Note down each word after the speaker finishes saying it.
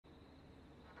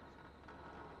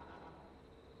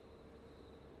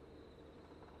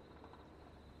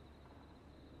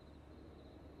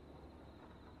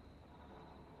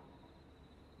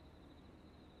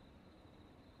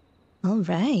All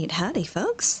right, howdy,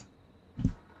 folks.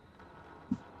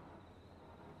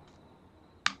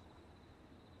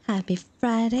 Happy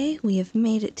Friday. We have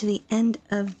made it to the end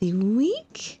of the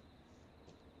week.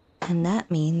 And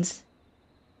that means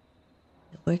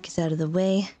the work is out of the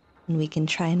way and we can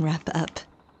try and wrap up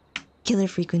Killer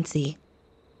Frequency.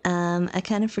 I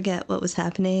kind of forget what was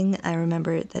happening. I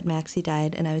remember that Maxy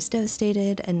died and I was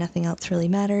devastated and nothing else really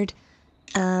mattered.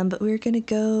 But we were gonna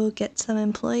go get some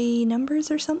employee numbers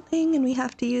or something, and we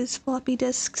have to use floppy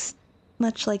disks,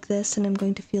 much like this, and I'm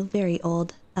going to feel very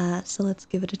old. So let's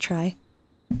give it a try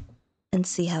and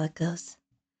see how it goes.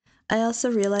 I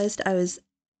also realized I was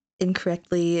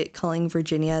incorrectly calling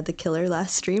Virginia the killer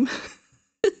last stream.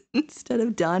 Instead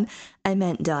of Dawn. I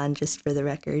meant Dawn, just for the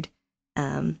record.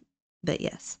 But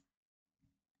yes.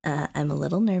 I'm a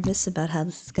little nervous about how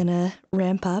this is gonna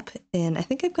ramp up, and I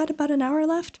think I've got about an hour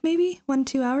left, maybe?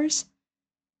 1-2 hours?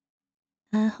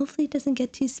 Hopefully it doesn't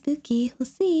get too spooky. We'll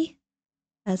see.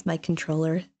 As my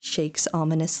controller shakes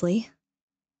ominously.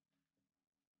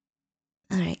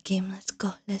 Alright, game, let's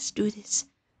go. Let's do this.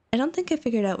 I don't think I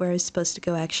figured out where I was supposed to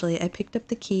go, actually. I picked up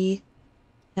the key.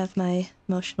 I have my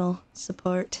emotional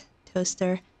support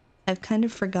toaster. I've kind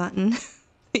of forgotten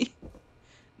the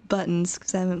buttons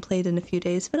because I haven't played in a few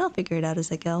days, but I'll figure it out as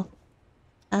I go.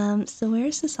 So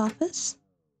where's this office?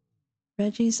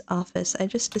 Reggie's office. I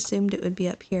just assumed it would be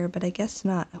up here, but I guess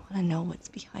not. I want to know what's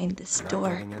behind this door.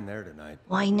 Not getting in there tonight.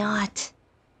 Why not?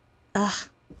 Ugh.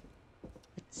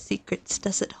 What secrets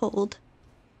does it hold?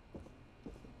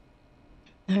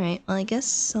 Alright, well I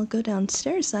guess I'll go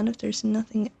downstairs then if there's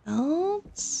nothing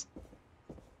else.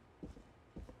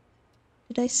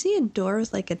 Did I see a door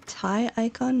with like a tie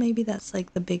icon? Maybe that's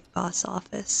like the big boss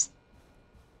office.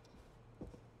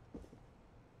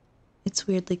 It's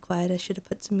weirdly quiet. I should have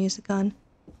put some music on.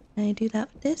 Can I do that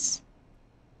with this?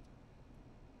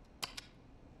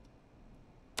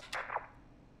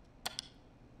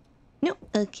 Nope.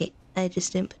 Okay. I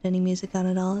just didn't put any music on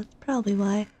at all. That's probably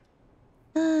why.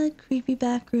 Creepy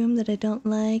back room that I don't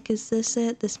like. Is this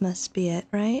it? This must be it,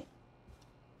 right?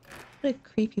 What a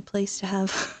creepy place to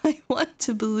have. I want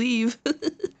to believe.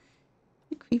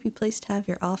 A creepy place to have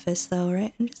your office, though,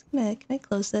 right? I'm just gonna... Can I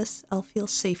close this? I'll feel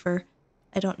safer.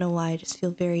 I don't know why. I just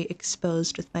feel very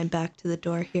exposed with my back to the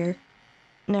door here.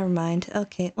 Never mind.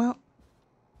 Okay, well...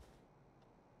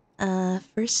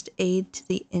 first aid to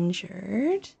the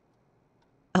injured.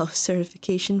 Oh,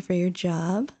 certification for your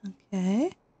job.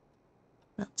 Okay.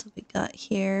 What else have we got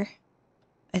here?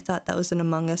 I thought that was an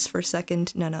Among Us for a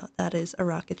second. No, that is a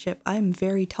rocket ship. I'm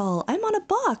very tall. I'm on a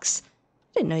box!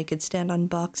 I didn't know you could stand on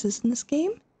boxes in this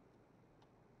game.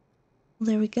 Well,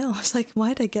 there we go. I was like,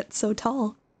 why'd I get so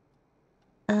tall?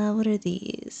 What are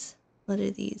these? What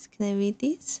are these? Can I read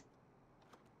these?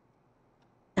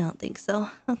 I don't think so.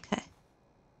 Okay.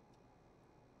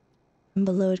 From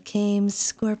below it came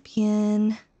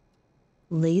Scorpion.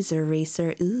 Laser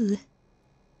Racer. Ooh.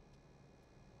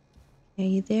 Are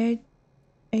you there?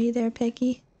 Are you there,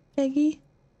 Peggy? Peggy?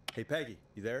 Hey, Peggy,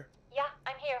 you there? Yeah,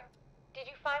 I'm here. Did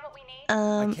you find what we need?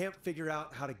 I can't figure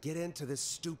out how to get into this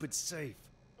stupid safe.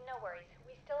 No worries.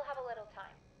 We still have a little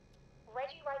time.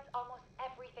 Reggie writes almost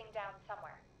everything down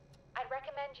somewhere. I'd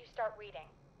recommend you start reading.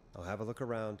 I'll have a look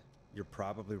around. You're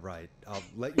probably right. I'll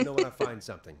let you know when I find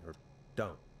something, or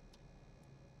don't.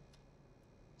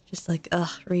 Just like,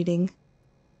 reading.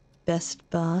 Best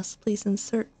boss. Please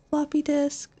insert floppy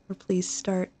disk. Or please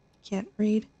start. Can't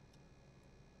read.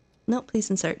 Nope, please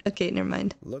insert. Okay, never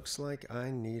mind. Looks like I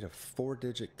need a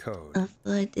 4-digit code. A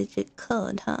 4-digit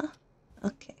code, huh?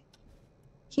 Okay.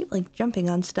 Keep, like, jumping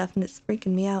on stuff and it's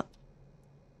freaking me out.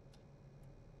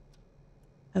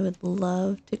 I would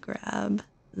love to grab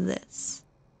this.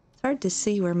 It's hard to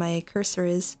see where my cursor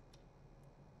is.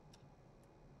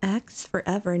 Acts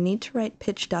Forever. Need to write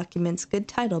pitch documents. Good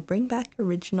title. Bring back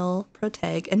original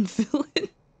protag and villain.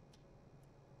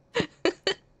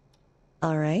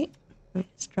 Alright. Let me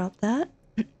just drop that.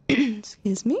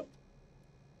 Excuse me.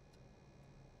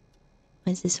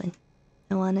 Where's this one?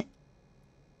 I want it.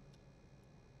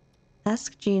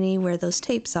 Ask Jeannie where those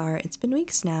tapes are. It's been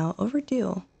weeks now.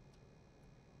 Overdue.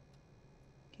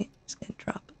 Okay, I'm just gonna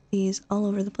drop these all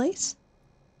over the place.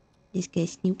 Just gonna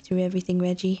snoop through everything,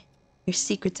 Reggie. Your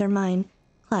secrets are mine.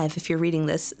 Clive, if you're reading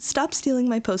this, stop stealing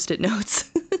my post-it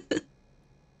notes.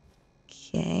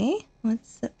 Okay,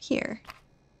 what's up here?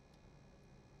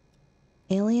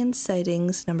 Alien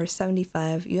sightings, number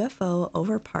 75, UFO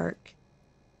over park.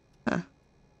 Huh.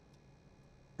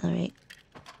 Alright.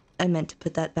 I meant to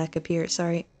put that back up here,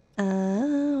 sorry.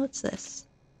 What's this?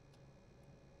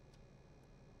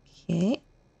 Okay.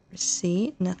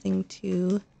 Receipt, nothing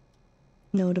too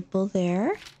notable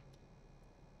there.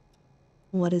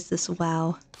 What is this?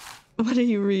 Wow. What are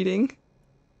you reading?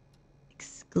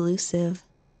 Exclusive.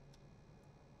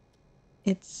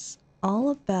 It's all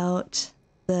about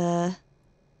the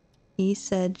he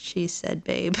said, she said,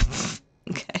 babe.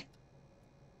 Okay.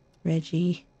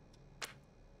 Reggie.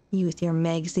 You with your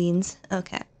magazines.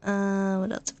 Okay.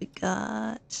 What else have we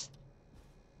got?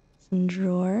 Some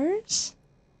drawers.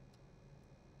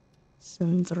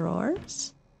 Some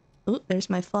drawers. Oh, there's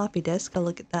my floppy disk. I'll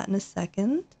look at that in a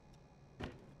second.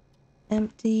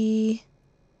 Empty.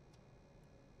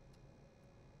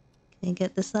 Can I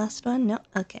get this last one? No?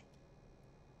 Okay.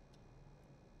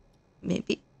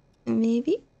 Maybe.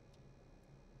 Maybe?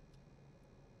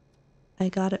 I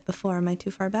got it before. Am I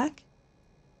too far back?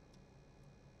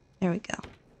 There we go.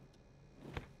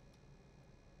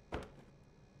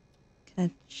 Got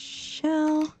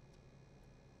shell.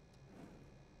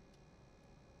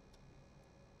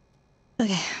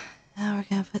 Okay, now we're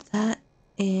gonna put that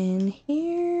in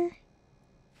here.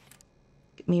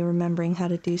 Get me remembering how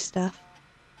to do stuff.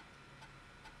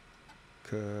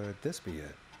 Could this be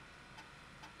it?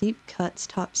 Deep Cuts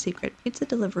top secret pizza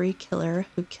delivery killer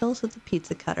who kills with a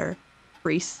pizza cutter.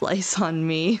 Free slice on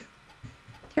me.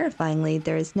 Terrifyingly,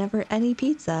 there is never any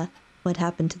pizza. What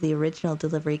happened to the original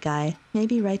delivery guy?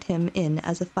 Maybe write him in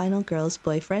as a final girl's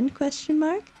boyfriend? ?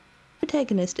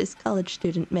 Protagonist is college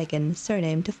student Megan,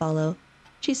 surname to follow.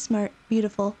 She's smart,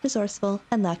 beautiful, resourceful,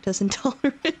 and lactose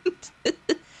intolerant.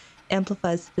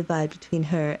 Amplifies the divide between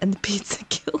her and the pizza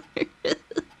killer.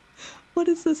 What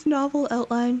is this novel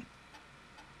outline?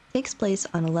 Takes place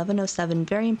on 1107,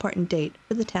 very important date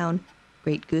for the town.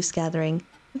 Great Goose Gathering.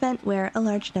 Event where a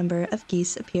large number of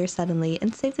geese appear suddenly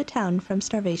and save the town from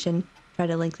starvation. Try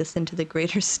to link this into the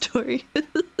greater story.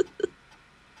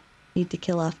 Need to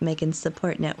kill off Megan's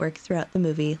support network throughout the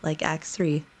movie, like Acts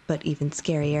 3, but even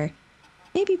scarier.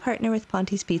 Maybe partner with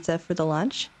Ponte's Pizza for the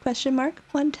launch? ?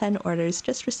 110 orders,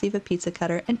 just receive a pizza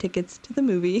cutter and tickets to the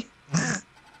movie.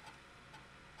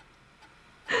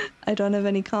 I don't have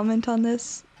any comment on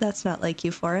this. That's not like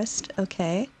you, Forrest.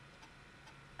 Okay.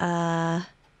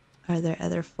 Are there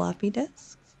other floppy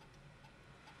disks?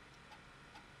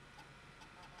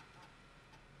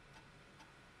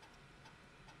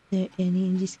 There any?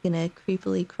 I'm just gonna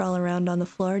creepily crawl around on the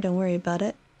floor. Don't worry about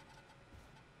it.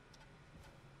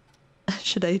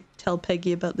 Should I tell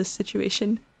Peggy about this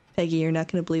situation? Peggy, you're not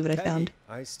gonna believe what I found.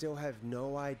 I still have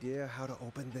no idea how to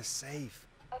open this safe.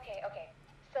 Okay.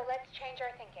 So let's change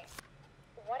our thinking.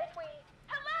 What if we...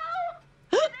 Hello?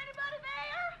 Is anybody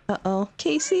there? Uh-oh.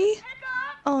 Casey? Pick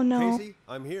up! Oh no. Casey,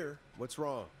 I'm here. What's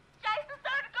wrong? Jason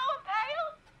started going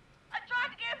pale. I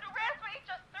tried to get him to rest, but he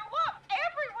just threw up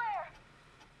everywhere.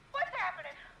 What's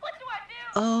happening? What do I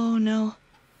do? Oh no.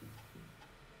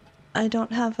 I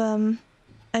don't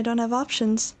have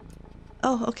options.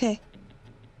 Oh, okay.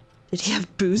 Did he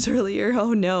have booze earlier?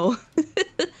 Oh no.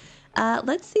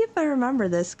 Let's see if I remember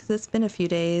this, because it's been a few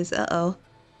days. Uh-oh.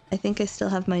 I think I still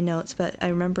have my notes, but I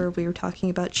remember we were talking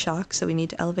about shock, so we need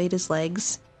to elevate his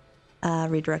legs.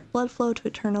 Redirect blood flow to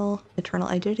eternal,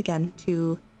 I did it again,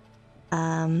 to,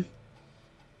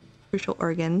 crucial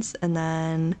organs, and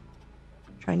then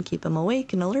try and keep him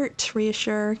awake and alert,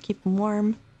 reassure, keep him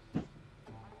warm.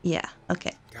 Yeah,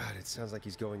 okay. God, it sounds like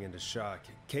he's going into shock.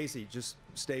 Casey, just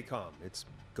stay calm. It's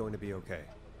going to be okay.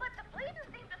 But the bleeding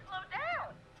seemed to slow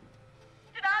down.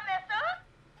 Did I mess up?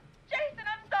 Jason,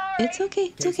 I'm sorry. It's okay,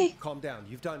 it's Casey, okay. calm down.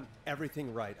 You've done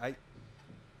everything right. I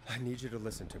need you to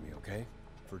listen to me, okay?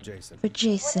 For Jason. For What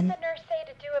Jason. did the nurse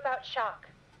say to do about shock?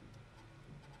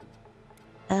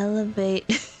 Elevate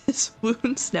his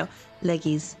wounds. No,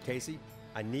 leggies. Casey,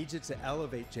 I need you to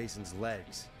elevate Jason's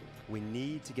legs. We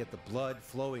need to get the blood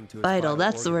flowing to his Vital,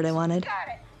 that's the word I organs. wanted. Got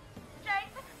it.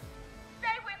 Jason,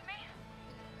 stay with me.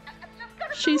 I'm just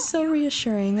gonna She's move so you.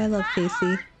 reassuring. I love My Casey.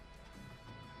 heart.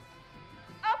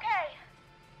 Okay.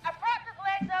 I propped his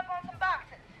legs up on some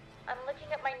boxes. I'm looking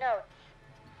at my notes.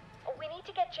 We need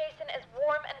to get Jason as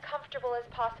warm and comfortable as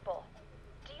possible.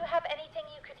 Do you have anything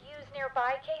you could use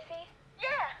nearby, Casey?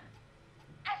 Yeah.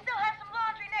 I still have some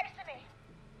laundry next to me.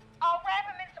 I'll wrap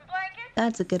him in some blankets.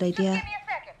 That's a good Just idea. give me a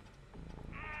second.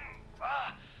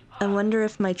 I wonder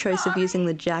if my choice of using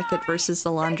the jacket versus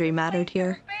the laundry mattered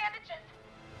here. Bandages.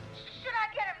 Should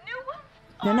I get him new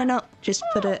ones? No. Just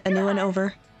put a new one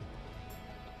over.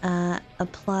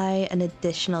 Apply an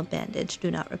additional bandage. Do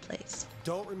not replace.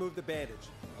 Don't remove the bandage.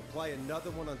 Apply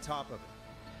another one on top of it.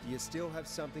 Do you still have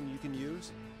something you can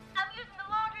use? I'm using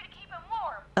the laundry to keep him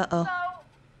warm. Uh-oh. So,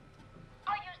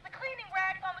 I'll use the cleaning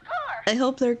rags on the car. I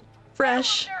hope they're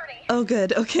fresh. Dirty. Oh,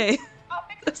 good. Okay. I'll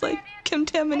fix That's the like bandage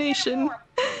contamination. and get him warm.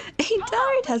 Hey,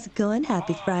 Dart, how's it going?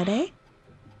 Happy Friday.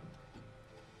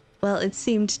 Well, it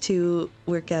seemed to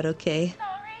work out okay.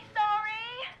 Sorry.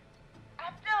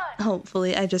 I'm done.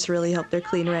 Hopefully. I just really hope they're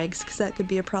clean rags, because that could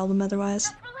be a problem otherwise.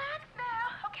 Just relax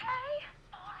now, okay?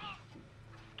 Boris,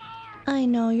 I'm scared. I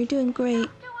know, you're doing great.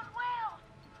 Not doing well.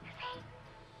 Is he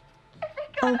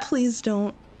Oh, gonna... please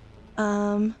don't.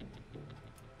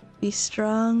 Be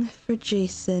strong for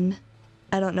Jason.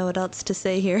 I don't know what else to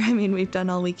say here. I mean, we've done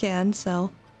all we can,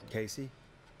 so... Casey,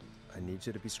 I need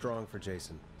you to be strong for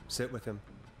Jason. Sit with him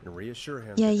and reassure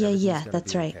him Yeah, that yeah, everything's yeah, gonna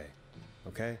that's be right. okay.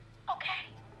 Okay? Okay.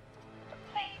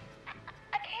 Please.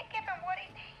 I can't give him what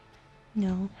he needs.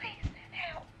 No. Please,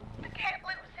 help. I can't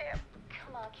lose him.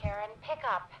 Come on, Karen. Pick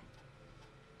up.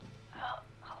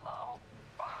 Hello?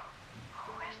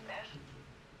 Who is this?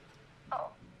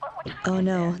 Oh, what time Oh is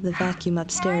no, it? the vacuum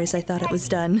upstairs. I thought it was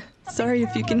done. Sorry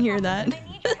if you can hear that. I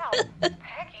need your help.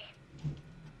 Peggy.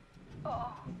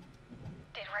 Oh.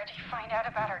 Did Reggie find out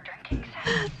about our drinking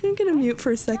session? I'm gonna mute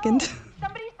for a second.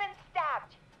 Somebody's been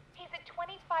stabbed. He's at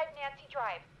 25 Nancy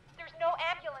Drive. There's no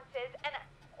ambulances and...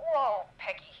 Whoa,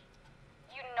 Peggy.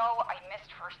 You know I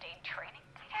missed first aid training.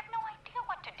 I have no idea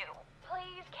what to do.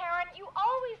 Please, Karen, you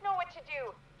always know what to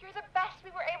do. You're the best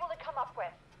we were able to come up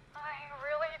with. I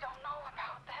really don't know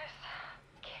about this.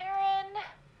 Karen...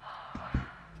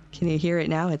 Can you hear it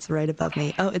now? It's right above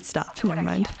me. Oh, it stopped. Never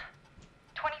mind.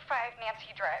 25 Nancy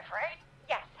Drive, right?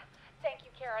 Yes. Thank you,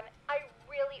 Karen. I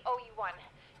really owe you one.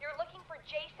 You're looking for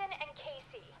Jason and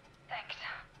Casey. Thanks.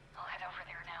 I'll head over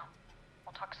there now.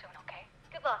 We'll talk soon, okay?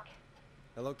 Good luck.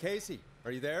 Hello, Casey.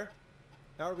 Are you there?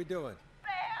 How are we doing?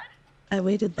 Bad. I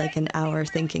waited like an hour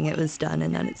thinking it was done,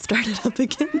 and then it started up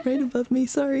again right above me.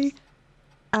 Sorry.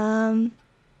 I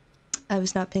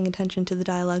was not paying attention to the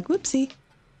dialogue. Whoopsie.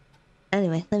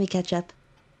 Anyway, let me catch up.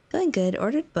 Going good.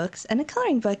 Ordered books and a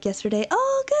coloring book yesterday.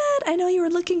 Oh, good! I know you were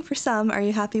looking for some. Are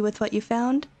you happy with what you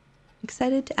found?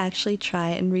 Excited to actually try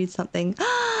and read something.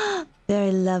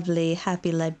 Very lovely.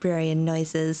 Happy librarian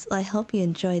noises. Well, I hope you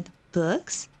enjoyed the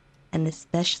books. And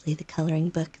especially the coloring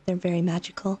book. They're very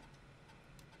magical.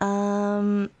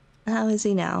 How is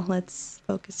he now? Let's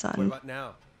focus What on... about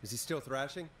now? Is he still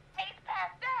thrashing? He's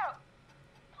passed out.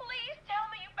 Please tell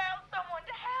me you found someone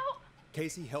to help.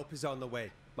 Casey, help is on the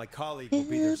way. My colleague will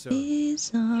be there soon.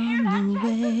 Is You hear that, on the Jason?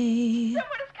 way.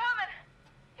 Someone is coming.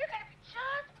 You're gonna be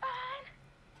just fine.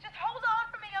 Just hold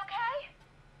on for me, okay?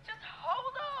 Just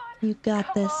hold on. You got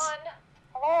Come this. on.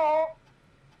 Hello?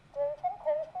 Jason,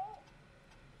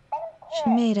 Casey? She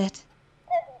made it.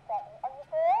 Peggy sent me. Are you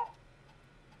there?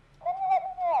 Can you let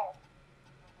me know?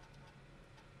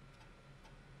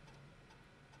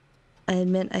 I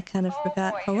admit I kind of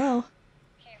forgot boy. hello.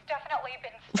 He's definitely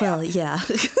been stabbed. Well, yeah.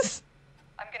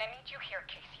 I'm gonna need you here,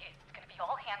 Casey. It's gonna be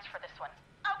all hands for this one.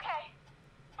 Okay.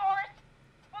 Forrest,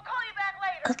 we'll call you back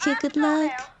later. Okay, I have good to go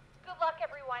luck. now. Good luck,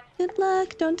 everyone. Good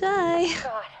luck, don't die.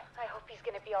 God, I hope he's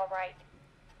gonna be all right.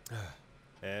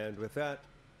 And with that,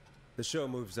 the show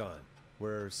moves on.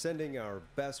 We're sending our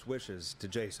best wishes to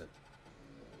Jason.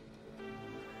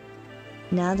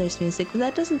 Now there's music, but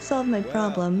that doesn't solve my Well,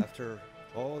 problem. after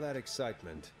all that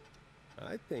excitement,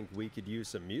 I think we could use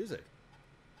some music.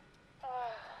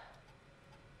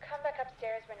 Come back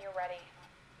upstairs when you're ready.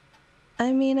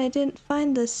 I mean, I didn't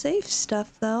find the safe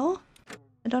stuff, though.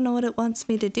 I don't know what it wants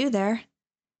me to do there.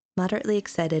 Moderately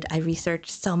excited. I researched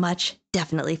so much.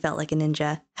 Definitely felt like a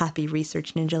ninja. Happy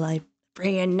research ninja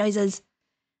librarian noises.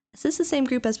 Is this the same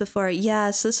group as before?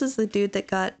 Yes, this is the dude that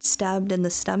got stabbed in the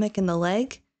stomach and the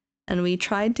leg. And we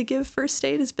tried to give first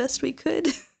aid as best we could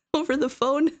over the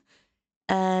phone.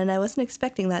 And I wasn't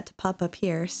expecting that to pop up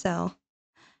here, so...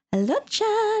 Hello,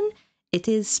 Chan! It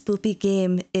is spoopy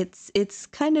game. It's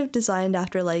kind of designed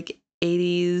after, like,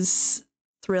 80s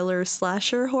thriller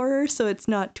slasher horror, so it's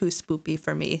not too spoopy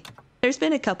for me. There's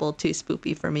been a couple too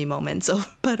spoopy for me moments,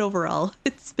 but overall,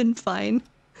 it's been fine.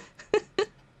 I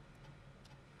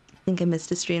think I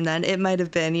missed a stream then. It might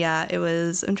have been, yeah, it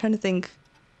was... I'm trying to think...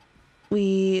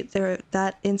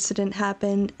 that incident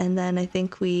happened, and then I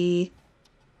think we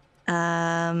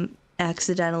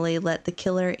accidentally let the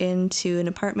killer into an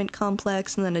apartment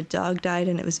complex, and then a dog died,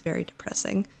 and it was very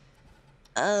depressing.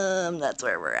 That's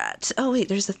where we're at. Oh wait,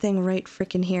 there's a thing right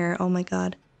frickin' here. Oh my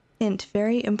god. Hint,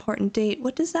 very important date.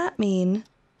 What does that mean?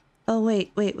 Oh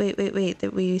wait,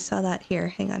 that we saw that here.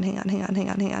 Hang on.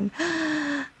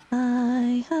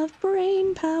 I have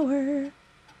brain power.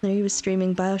 Larry was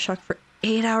streaming BioShock for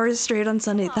 8 hours straight on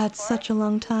Sunday. That's such a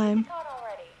long time.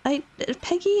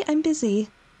 Peggy, I'm busy.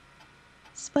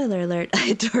 Spoiler alert, I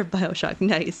adore BioShock.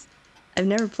 Nice. I've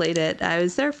never played it. I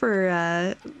was there for,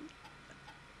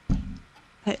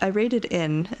 I raided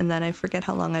in, and then I forget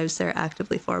how long I was there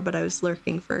actively for, but I was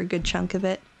lurking for a good chunk of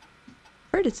it.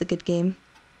 Heard it's a good game.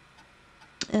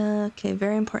 Okay,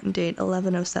 very important date,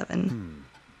 11:07.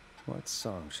 What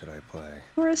song should I play?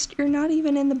 Forrest, you're not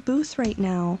even in the booth right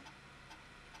now.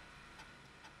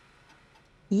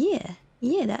 Yeah,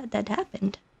 that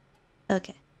happened.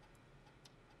 Okay.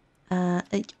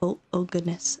 Oh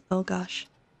goodness. Oh gosh.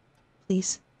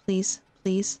 Please, please,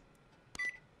 please.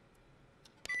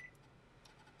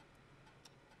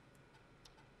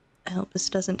 I hope this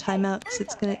doesn't time out, because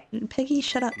it's gonna... Peggy,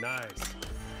 shut up. Nice.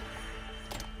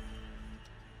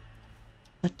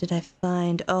 What did I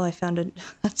find? Oh, I found a...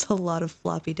 That's a lot of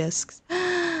floppy disks.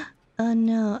 Oh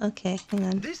no, okay, hang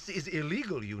on. This is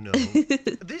illegal, you know.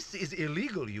 This is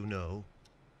illegal, you know.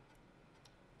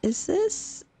 Is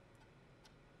this...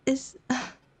 Is...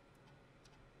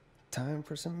 Time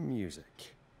for some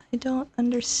music. I don't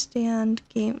understand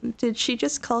game... Did she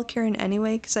just call Karen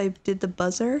anyway because I did the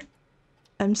buzzer?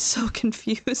 I'm so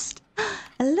confused.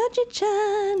 Hello,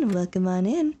 Chan! Welcome on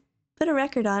in. Put a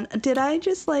record on. Did I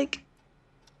just, like,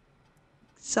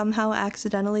 somehow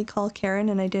accidentally call Karen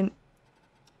and I didn't...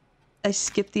 I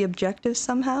skipped the objective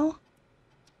somehow?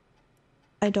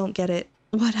 I don't get it.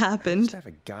 What happened? Just have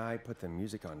a guy put the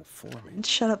music on for me.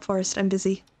 Shut up, Forrest. I'm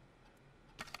busy.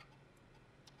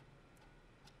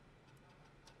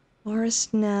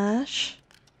 Forrest Nash.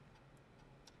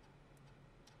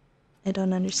 I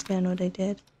don't understand what I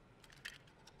did.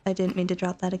 I didn't mean to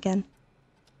drop that again.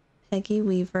 Peggy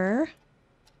Weaver.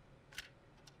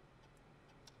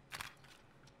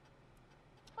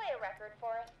 Play a record,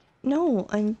 Forrest. No,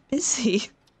 I'm busy.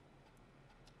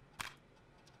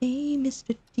 Hey,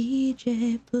 Mr.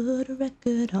 DJ, put a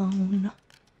record on.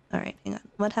 Alright, hang on.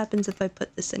 What happens if I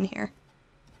put this in here?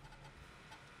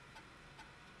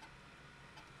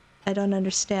 I don't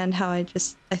understand how I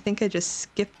think I just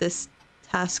skipped this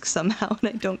task somehow and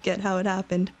I don't get how it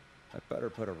happened. I better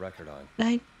put a record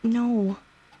on. No.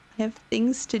 I have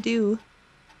things to do.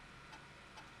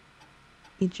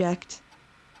 Eject.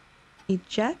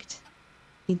 Eject?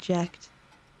 Eject.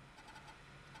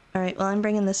 Alright, well I'm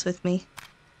bringing this with me.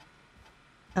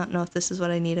 I don't know if this is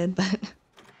what I needed, but...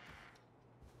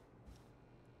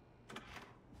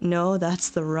 No, that's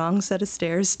the wrong set of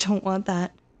stairs. Don't want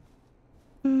that.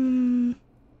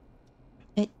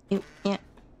 Yeah.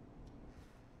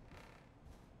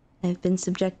 I've been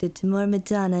subjected to more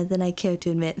Madonna than I care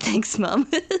to admit. Thanks, Mom.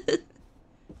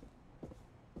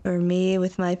 For me,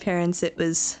 with my parents, it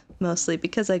was mostly,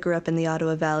 because I grew up in the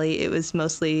Ottawa Valley, it was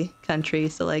mostly country,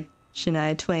 so like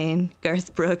Shania Twain,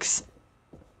 Garth Brooks.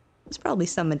 There's probably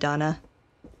some Madonna.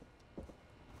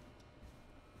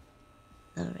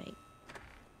 Alright.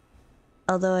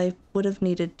 Although I would have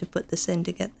needed to put this in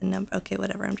to get the number. Okay,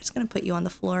 whatever. I'm just gonna put you on the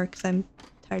floor because I'm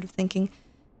tired of thinking.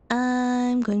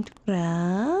 I'm going to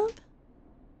grab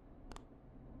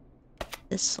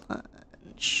this one.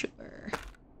 Sure.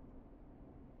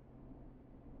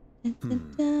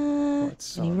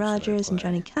 Kenny Rogers and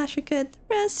Johnny Cash are good. The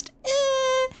rest,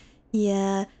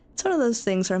 yeah. It's one of those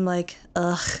things where I'm like,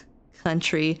 ugh,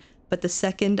 country. But the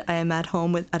second I am at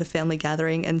home at a family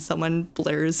gathering and someone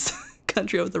blares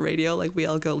country over the radio, like we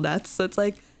all go nuts. So it's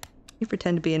like, you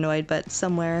pretend to be annoyed, but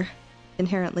somewhere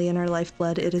inherently in our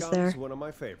lifeblood it is there. One of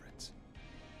my favorites.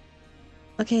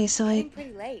 Okay, so I'm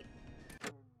pretty late.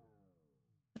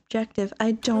 Objective.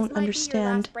 I don't This might be your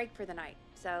understand. last break for the night,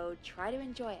 so try to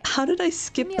enjoy it. How did I Give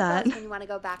skip me a that? buzz when you want to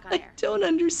go back on I air. don't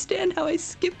understand how I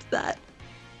skipped that.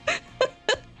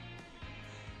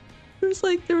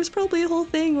 There was probably a whole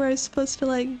thing where I was supposed to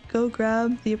like go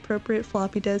grab the appropriate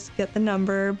floppy disk, get the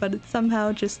number, but it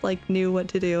somehow just like knew what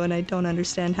to do and I don't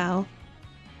understand how.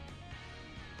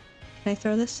 Can I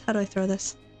throw this? How do I throw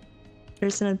this?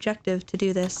 There's an objective to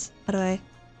do this. How do I...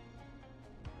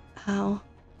 How?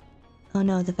 Oh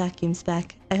no, the vacuum's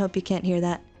back. I hope you can't hear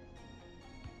that.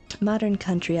 Modern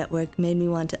country at work made me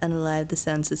want to unalive the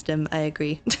sound system. I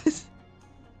agree.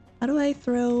 How do I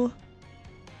throw...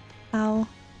 How?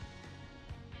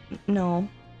 No.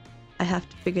 I have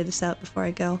to figure this out before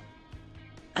I go.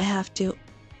 I have to...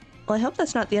 Well, I hope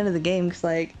that's not the end of the game, because,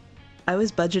 like, I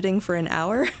was budgeting for an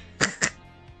hour.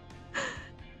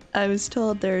 I was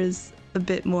told there's a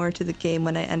bit more to the game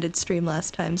when I ended stream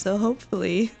last time, so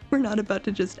hopefully we're not about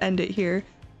to just end it here.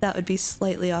 That would be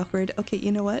slightly awkward. Okay,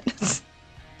 you know what?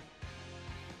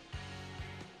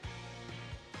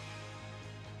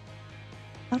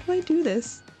 How do I do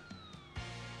this?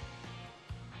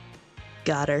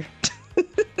 Got her.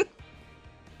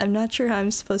 I'm not sure how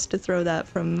I'm supposed to throw that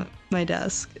from my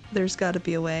desk. There's gotta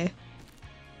be a way.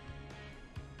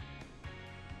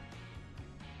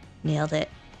 Nailed it.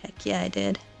 Heck yeah, I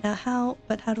did. Now how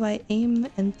do I aim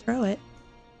and throw it?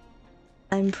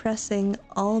 I'm pressing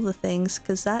all the things,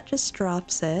 because that just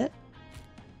drops it.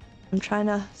 I'm trying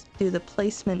to do the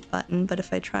placement button, but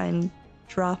if I try and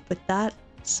drop with that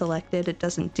selected, it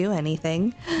doesn't do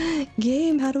anything.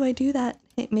 Game, how do I do that?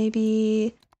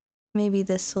 Maybe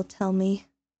this will tell me.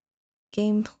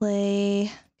 Gameplay,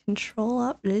 control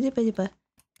options?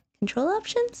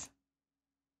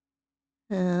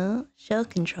 Show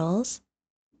controls.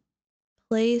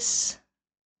 Place,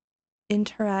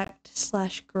 interact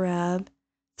 / grab,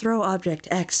 throw object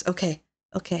X. Okay.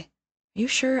 Are you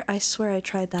sure? I swear I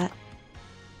tried that.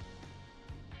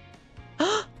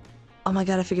 Oh my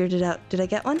god, I figured it out. Did I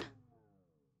get one? It's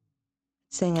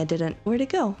saying I didn't. Where'd it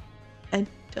go? I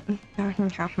don't... Hang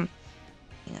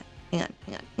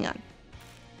on.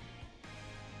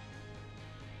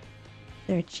 Is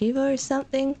there a Chivo or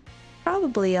something?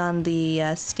 Probably on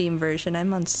the Steam version.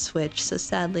 I'm on Switch, so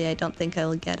sadly I don't think I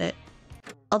will get it.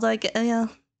 Although I get,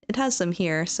 it has them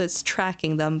here, so it's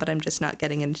tracking them, but I'm just not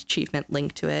getting an achievement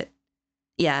linked to it.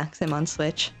 Yeah, because I'm on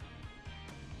Switch.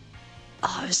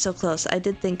 Oh, I was so close. I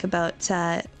did think about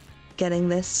getting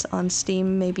this on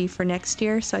Steam maybe for next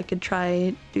year, so I could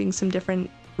try doing some different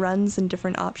runs and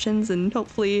different options and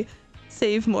hopefully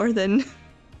save more than...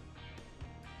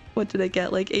 What did I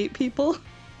get, like 8 people?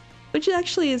 Which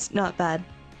actually is not bad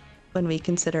when we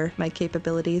consider my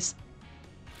capabilities.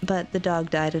 But the dog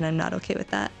died and I'm not okay with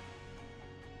that.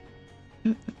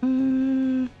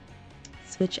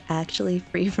 Switch actually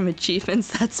free from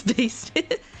achievements, that's based.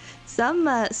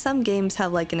 Some games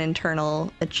have like an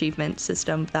internal achievement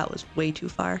system. That was way too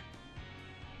far.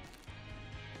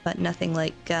 But nothing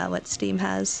like what Steam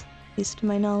has, at least to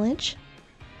my knowledge.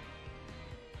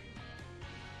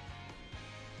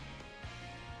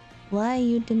 Why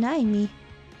you deny me?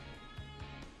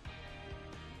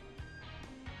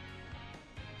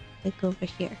 Look over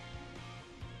here.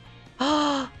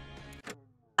 Oh!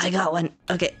 I got one.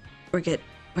 Okay, we're good.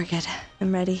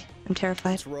 I'm ready. I'm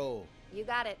terrified. Let's roll. You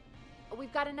got it.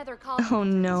 We've got another call. Oh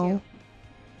no.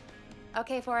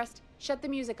 Okay, Forrest, shut the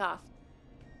music off.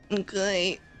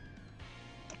 Okay.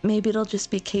 Maybe it'll just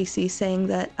be Casey saying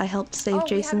that I helped save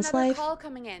Jason's we have another life. call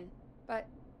coming in, but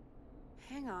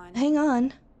hang on. Hang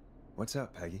on. What's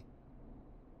up, Peggy?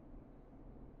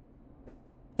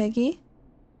 Peggy?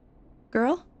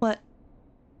 Girl? What?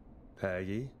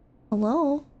 Peggy?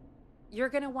 Hello? You're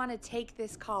gonna want to take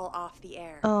this call off the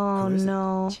air. Oh Who is it?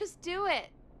 no. Just do it.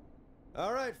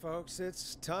 All right, folks,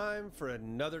 it's time for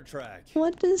another track.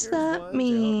 What does Here's that one to help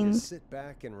mean? you sit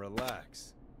back and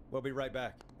relax. We'll be right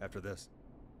back after this.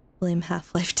 Blame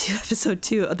Half-Life 2 Episode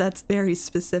 2. Oh, that's very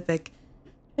specific.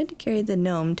 Tried to carry the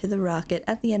gnome to the rocket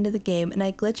at the end of the game and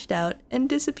I glitched out and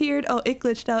disappeared. Oh, it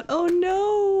glitched out. Oh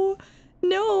no!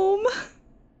 Gnome!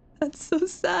 That's so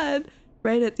sad.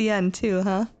 Right at the end too,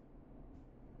 huh?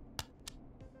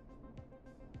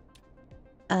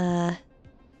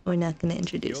 We're not gonna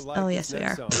introduce... You'll like oh, this yes we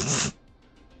next are.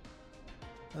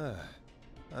 song.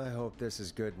 I hope this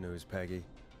is good news, Peggy.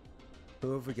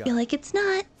 Who have we I got? feel like it's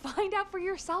not. Find out for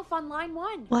yourself on line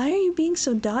 1. Why are you being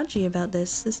so dodgy about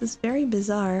this? This is very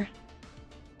bizarre.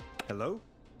 Hello?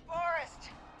 Forrest,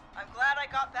 I'm glad I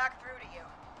got back through to you.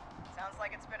 Sounds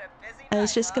like it's been a busy night, I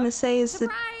was just gonna say, is the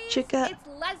Surprise! chica... It's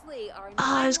Leslie, our Oh,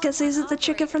 I was gonna say, is it the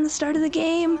chica from the start of the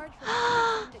game? to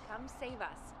come save us.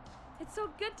 It's so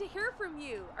good to hear from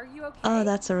you. Are you okay? Oh,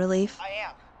 that's a relief. I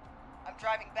am. I'm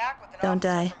driving back with an Don't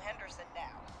officer die. from Henderson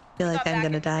now. Feel We like got I'm back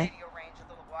gonna into die. radio range a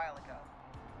little while ago.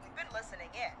 We've been listening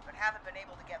in, but haven't been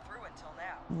able to get through until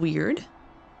now. Weird.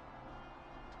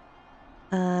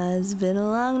 It's been a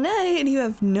long night. You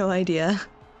have no idea.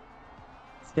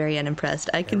 It's very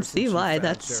unimpressed. I can Ever see since you why. found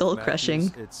That's Sheriff soul-crushing.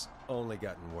 Matthews, it's only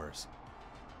gotten worse.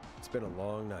 It's been a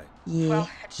long night. Yeah. Well,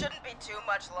 it shouldn't be too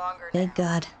much longer Thank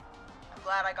now. God. I'm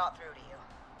glad I got through to you.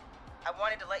 I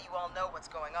wanted to let you all know what's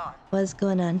going on. What's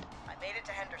going on? I made it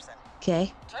to Henderson.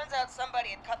 Okay. Turns out somebody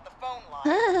had cut the phone line,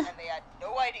 Ah. and they had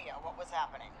no idea what was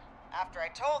happening. After I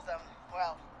told them,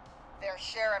 well, their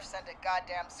sheriff sent a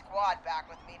goddamn squad back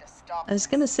with me to stop I was this.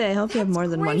 gonna say, I hope you have That's more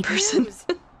than one great person. news.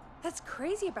 That's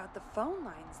crazy about the phone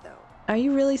lines, though. Are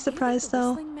you really Do you think surprised, the though,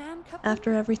 Whistling Man cut them?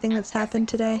 after everything that's I'm happened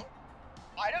guessing today?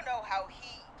 so. I don't know how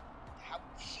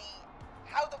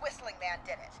the Whistling Man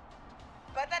did it.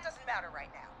 But that doesn't matter right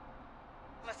now.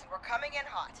 Listen, we're coming in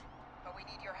hot, but we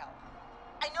need your help.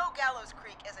 I know Gallows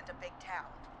Creek isn't a big town,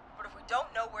 but if we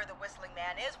don't know where the Whistling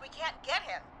Man is, we can't get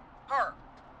him. Her.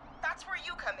 That's where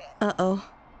you come in. Uh-oh.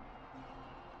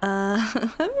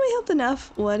 Haven't we helped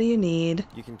enough? What do you need?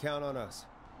 You can count on us.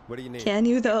 What do you need? Can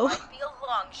you, though? Might be a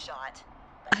long shot.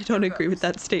 but I don't here agree with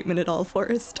goes. that statement at all,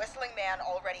 Forrest. Whistling Man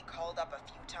already called up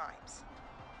a few times.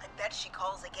 I bet she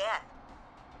calls again.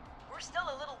 We're still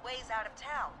a little ways out of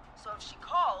town, so if she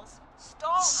calls,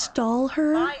 stall her. Stall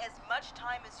her? Buy as much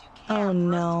time as you can Oh, for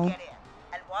no. us to get in.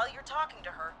 And while you're talking to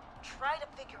her, try to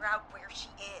figure out where she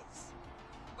is.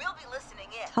 We'll be listening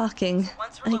in. Talking. So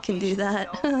once her I can do location is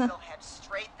that. known, we'll head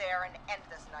straight there and end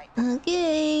this nightmare.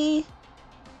 Okay.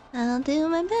 I'll do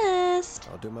my best.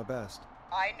 I'll do my best.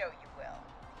 I know you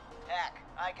will. Heck,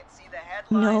 I can see the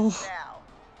headlines No. now.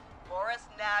 Forrest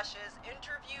Nash's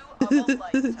interview of a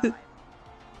lifetime.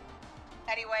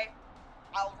 Anyway,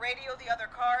 I'll radio the other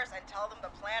cars and tell them the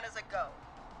plan is a go.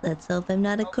 Let's hope I'm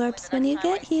not a Hopefully corpse the when you next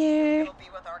time get I see you, here. it'll be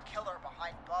with our killer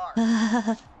behind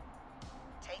bars.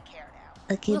 Take care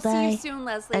now. Okay, We'll bye. see you soon,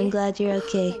 Leslie. I'm glad you're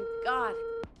okay. Thank God.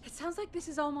 It sounds like this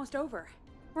is almost over.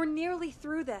 We're nearly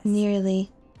through this.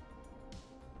 Nearly.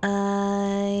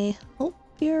 I hope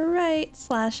you're right.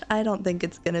 / I don't think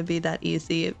it's gonna be that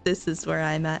easy. This is where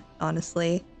I'm at,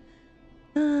 honestly.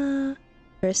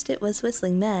 First it was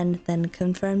Whistling Man, then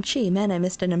confirmed Chi. Man, I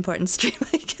missed an important stream,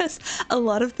 I guess. A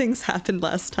lot of things happened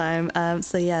last time.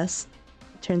 So yes,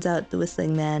 it turns out the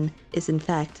Whistling Man is in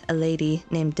fact a lady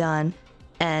named Dawn,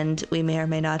 and we may or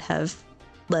may not have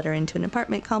let her into an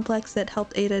apartment complex that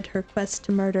helped aided her quest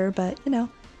to murder, but you know,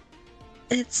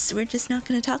 we're just not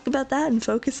going to talk about that and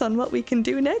focus on what we can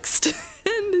do next, and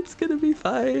it's going to be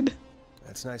fine.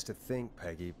 That's nice to think,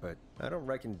 Peggy, but I don't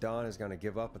reckon Dawn is gonna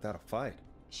give up without a fight.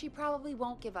 She probably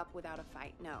won't give up without a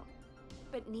fight, no.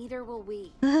 But neither will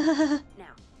we. Now,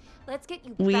 let's get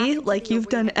you back We? into Like the you've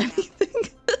done arena now.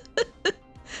 anything?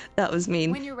 That was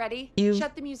mean. When you're ready, You've-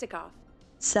 shut the music off.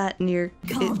 Sat in your...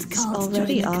 Cult, it's cult,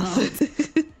 already join the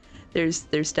off.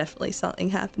 There's definitely something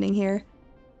happening here.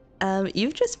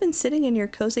 You've just been sitting in your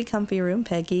cozy, comfy room,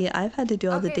 Peggy. I've had to do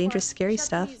all the Okay, dangerous, Forrest, scary shut the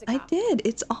stuff. music I off. did.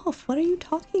 It's off. What are you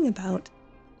talking about?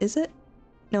 Is it?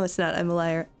 No, it's not. I'm a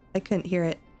liar. I couldn't hear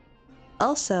it.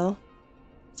 Also,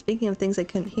 speaking of things I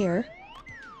couldn't hear,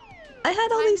 I had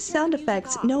all Time to these turn the sound music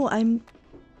effects. off. No,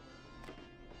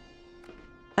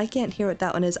 I can't hear what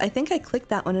that one is. I think I clicked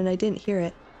that one and I didn't hear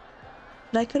it.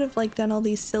 But I could have, like, done all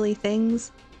these silly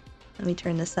things. Let me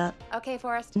turn this up. Okay,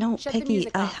 Forrest. No, shut the Peggy,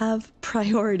 music I off. have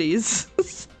priorities.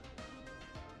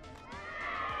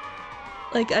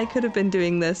 Like, I could have been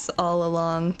doing this all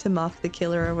along to mock the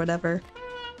killer or whatever.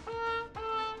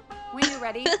 When you're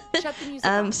ready, shut the music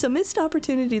off. So missed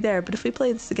opportunity there, but if we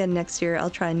play this again next year, I'll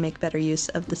try and make better use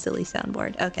of the silly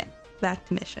soundboard. Okay, back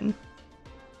to mission.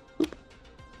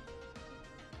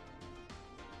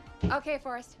 Okay,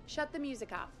 Forrest. Shut the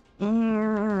music off.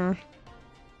 Mm.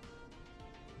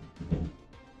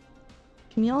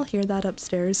 Can y'all hear that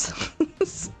upstairs?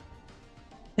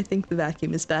 I think the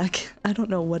vacuum is back. I don't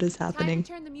know what is happening. Time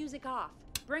to turn the music off.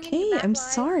 Bringing Okay, you back I'm live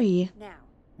sorry. Now.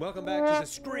 Welcome back to the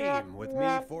Scream with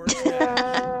me, Forrest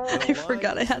Nash. I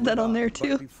forgot I had that on there,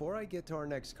 too. But before I get to our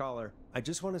next caller, I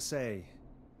just want to say,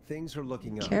 things are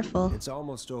looking up. Careful. It's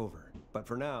almost over. But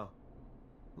for now,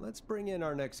 let's bring in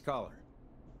our next caller.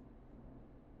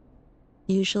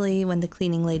 Usually when the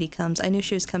cleaning lady comes, I knew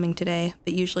she was coming today,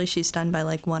 but usually she's done by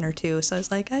like 1 or 2, so I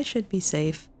was like, I should be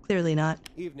safe. Clearly not.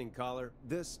 Evening, caller.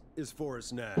 This is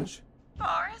Forrest Nash.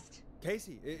 Forrest?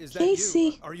 Casey, is that Casey.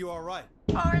 you? Are you all right?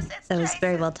 Forrest, it's That was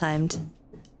very Jason. well timed.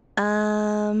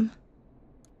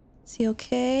 Is he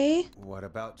okay? What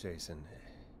about Jason?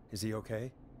 Is he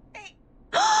okay?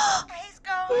 He's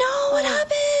gone. No, what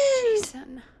happened?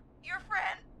 Jason. Your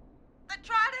friend. They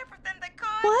tried everything they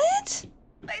could. What?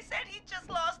 They said he just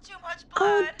lost too much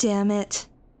Oh, blood. damn it.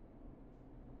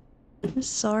 I'm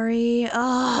sorry.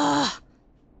 Ah.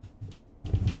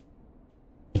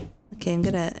 Okay, I'm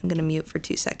gonna mute for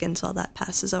 2 seconds while that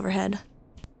passes overhead.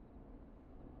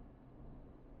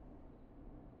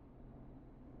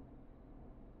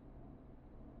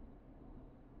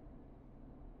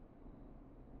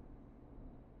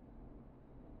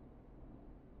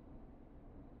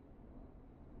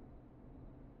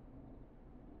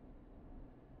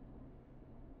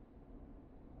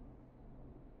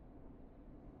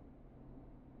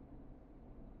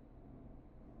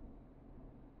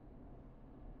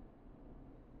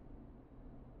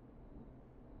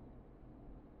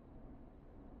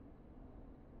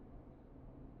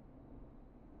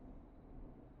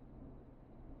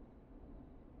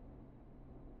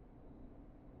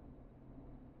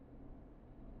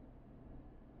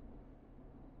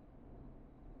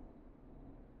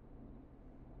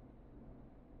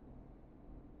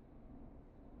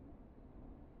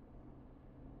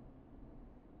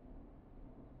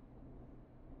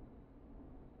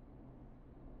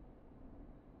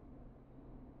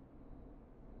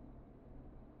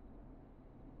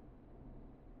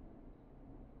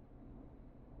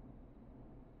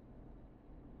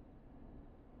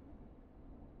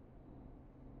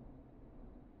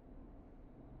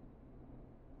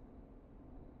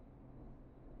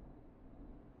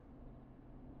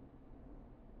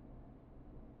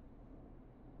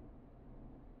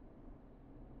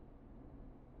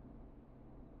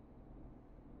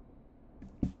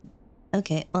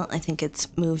 Okay, well, I think it's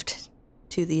moved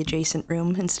to the adjacent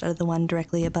room instead of the one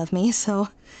directly above me, so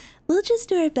we'll just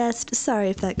do our best. Sorry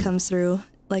if that comes through.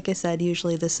 Like I said,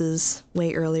 usually this is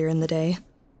way earlier in the day.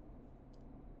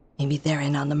 Maybe they're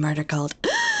in on the murder cult.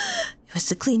 It was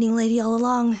the cleaning lady all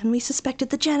along, and we suspected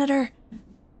the janitor.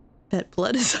 Bet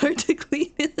blood is hard to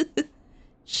clean.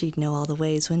 She'd know all the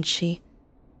ways, wouldn't she?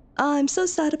 Oh, I'm so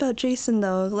sad about Jason,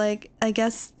 though. Like, I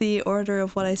guess the order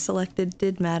of what I selected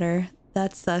did matter.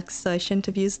 That sucks, so I shouldn't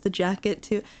have used the jacket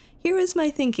to... Here was my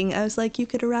thinking. I was like, you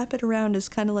could wrap it around as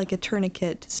kind of like a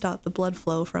tourniquet to stop the blood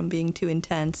flow from being too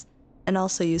intense, and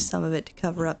also use some of it to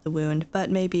cover up the wound, but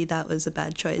maybe that was a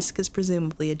bad choice, because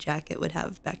presumably a jacket would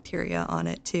have bacteria on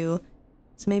it, too.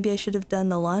 So maybe I should have done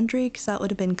the laundry, because that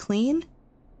would have been clean?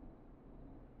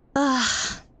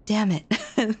 Ah, damn it.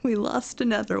 We lost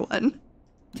another one.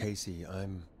 Casey,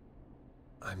 I'm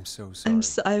so sorry.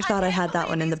 I thought I had that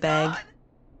one in the bag.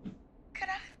 Could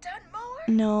I have done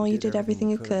more? No, you did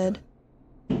everything you could.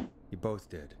 You both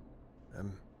did.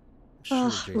 I'm sure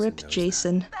Ugh, Jason rip knows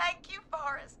Jason. Thank you,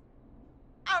 Forrest.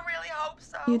 I really hope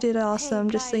so. You did awesome,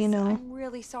 Hey, just so you guys, know. I'm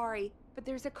really sorry, but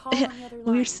there's a call on the other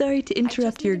line. We're sorry to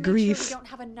interrupt your I just need to make grief. sure we don't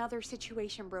have another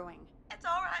situation brewing. It's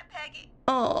all right, Peggy.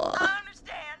 Oh, I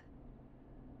understand.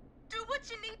 Do what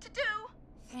you need to do.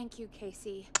 Thank you,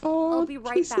 Casey. oh, I'll be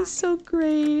right Casey's back. so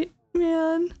great,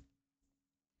 man.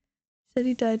 Said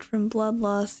he died from blood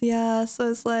loss. Yeah, so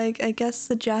it's like, I guess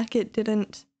the jacket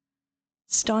didn't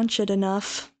staunch it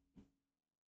enough.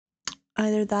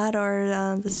 Either that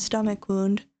or the stomach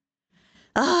wound.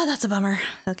 Ah, that's a bummer.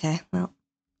 Okay, well.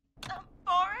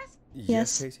 Forrest,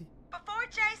 Yes. Casey? before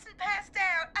Jason passed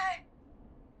out, I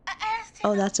asked him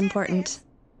Oh, who that's did important. this,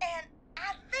 and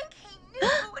I think he knew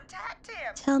who attacked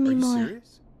him. Tell Are me you more.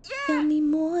 serious? Yeah. Tell me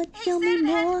more. He Tell said me it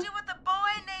had more. to do with a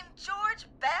boy named George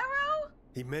Barrow.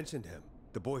 He mentioned him,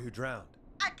 the boy who drowned.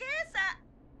 I guess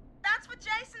that's what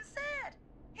Jason said.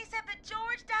 He said that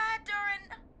George died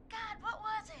during, God, what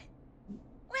was it?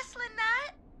 Whistling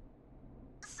night?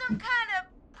 Some kind of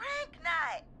prank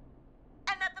night.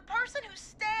 And that the person who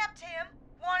stabbed him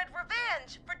wanted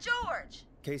revenge for George.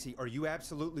 Casey, are you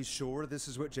absolutely sure this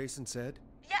is what Jason said?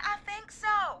 Yeah, I think so.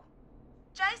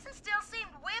 Jason still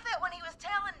seemed with it when he was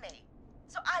telling me.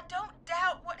 So I don't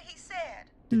doubt what he said.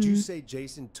 Did you say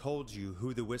Jason told you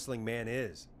who the whistling man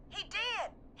is? He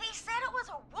did. He said it was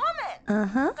a woman.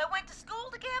 Uh-huh. They went to school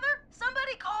together.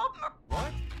 Somebody called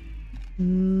What?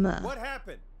 What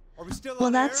happened? Are we still Well,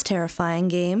 on that's air? terrifying,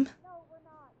 game.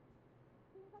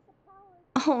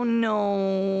 Oh,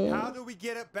 no. How do we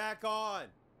get it back on?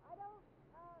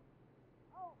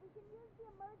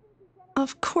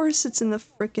 Of course it's in the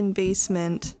frickin'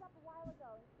 basement.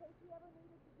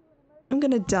 I'm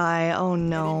gonna die. Oh, An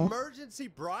no. emergency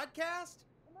broadcast?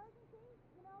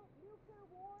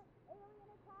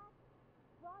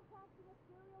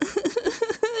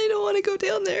 I don't want to go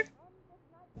down there.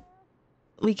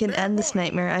 We can end this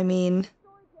nightmare, I mean...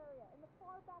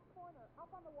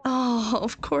 Oh,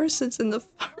 of course it's in the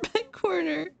far back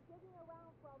corner.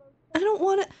 I don't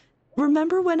want to...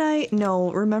 Remember when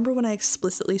I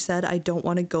explicitly said I don't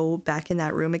want to go back in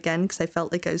that room again because I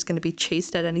felt like I was going to be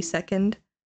chased at any second?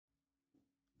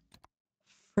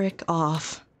 Frick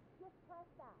off.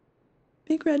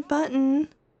 Big red button.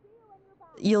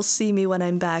 You'll see me when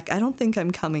I'm back. I don't think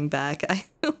I'm coming back.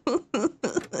 I'm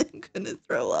gonna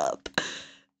throw up.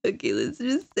 Okay, let's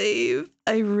just save.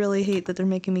 I really hate that they're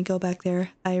making me go back there.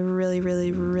 I really,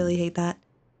 really, really hate that.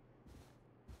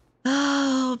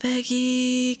 Oh,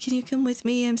 Becky, can you come with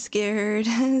me? I'm scared.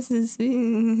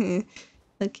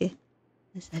 Okay.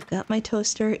 I've got my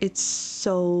toaster. It's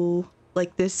so...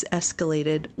 Like, this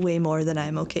escalated way more than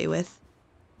I'm okay with.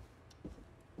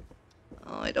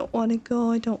 Oh, I don't want to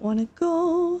go. I don't want to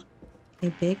go.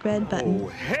 Okay, big red button. Oh,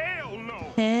 hell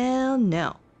no! Hell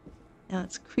no. Now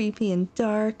it's creepy and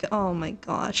dark. Oh my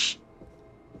gosh.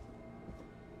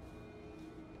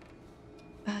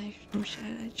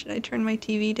 Should I turn my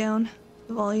TV down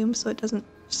the volume so it doesn't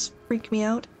freak me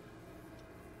out?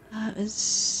 It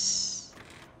was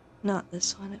not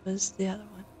this one. It was the other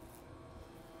one.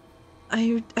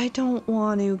 I don't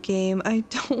want to, game. I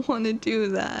don't want to do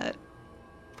that.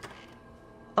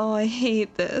 Oh, I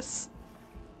hate this.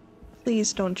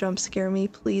 Please don't jump scare me.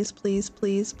 Please, please,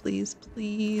 please, please,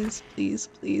 please, please,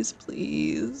 please,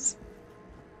 please.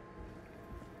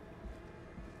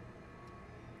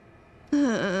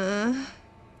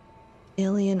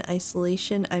 Alien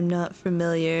isolation. I'm not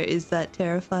familiar. Is that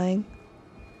terrifying?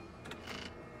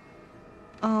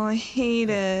 Oh, I hate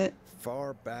it.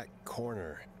 Far back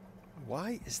corner.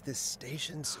 Why is this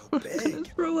station so I'm gonna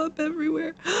big? throw up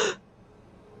everywhere.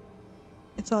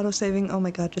 It's auto-saving. Oh my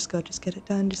god, just go. Just get it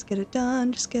done. Just get it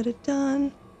done. Just get it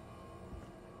done.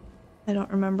 I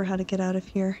don't remember how to get out of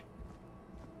here.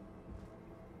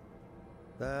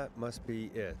 That must be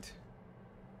it.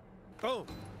 Boom!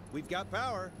 We've got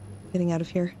power. Getting out of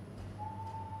here.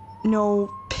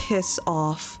 No, piss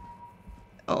off.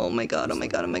 Oh my god, oh my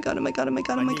god, oh my god, oh my god, oh my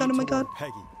god, oh my god, oh my god.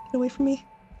 Peggy. Get away from me.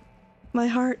 My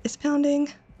heart is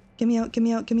pounding. Get me out, get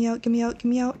me out, get me out, get me out, get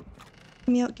me out. Get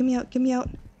me out, get me out, get me out.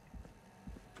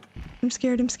 I'm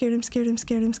scared, I'm scared, I'm scared, I'm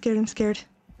scared, I'm scared, I'm scared.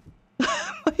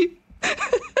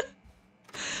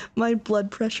 My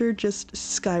blood pressure just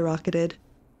skyrocketed.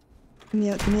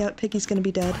 Get me out, Piggy's gonna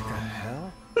be dead. What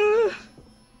the hell?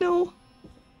 No.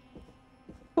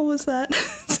 What was that?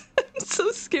 I'm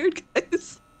so scared,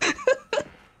 guys.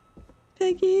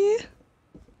 Peggy.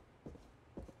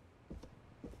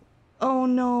 Oh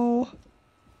no.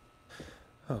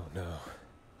 Oh no.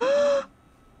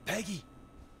 Peggy!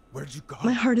 Where'd you go?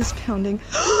 My heart is pounding.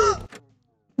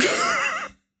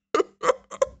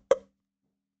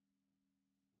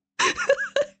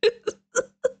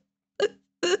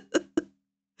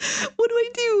 What do I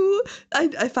do?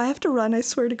 If I have to run, I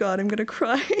swear to God, I'm gonna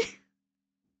cry.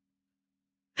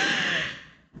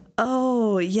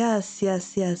 Oh, yes,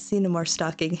 yes, yes. See no more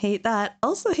stalking. Hate that.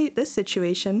 Also hate this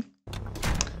situation.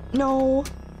 No.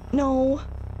 No.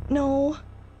 No.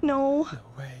 No. No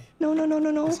way. No, no, no,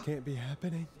 no, no. This can't be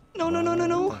happening. No, no, no, no,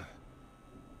 no.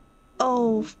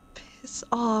 Oh, piss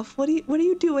off. What are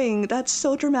you doing? That's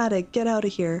so dramatic. Get out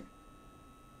of here.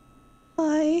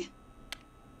 Hi.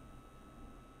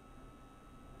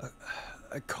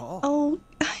 A call? Oh,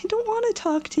 I don't want to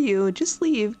talk to you. Just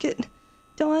leave.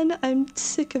 Dawn, I'm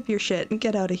sick of your shit.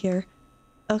 Get out of here.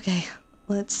 Okay,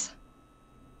 let's...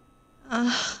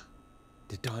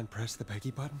 Did Dawn press the Peggy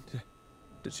button?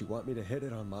 Did she want me to hit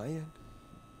it on my end?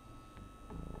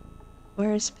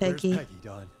 Where's Peggy? Where's Peggy,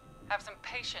 Dawn? Have some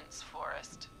patience,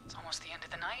 Forrest. It's almost the end of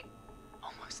the night.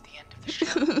 Almost the end of the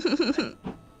show.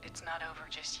 But it's not over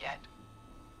just yet.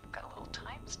 Got a little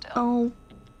time still. Oh.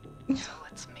 So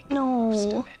let's make the most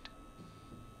No. of it.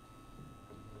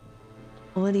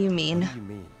 What do you mean? What do you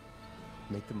mean?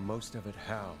 Make the most of it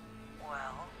how?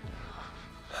 Well,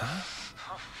 Huh?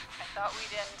 I thought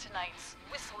we'd end tonight's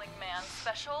Whistling Man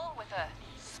special with a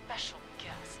special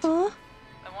guest. Huh?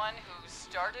 The one who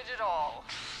started it all.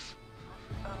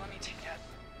 Oh, let me take that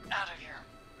out of your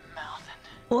mouth and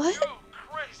What? You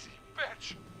crazy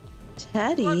bitch!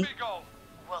 Let Teddy? me go!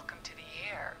 welcome to the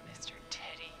air, Mr.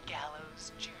 Teddy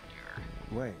Gallows Jr.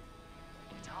 Wait.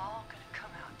 It's all gonna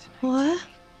come out tonight. What?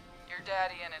 Teddy. Your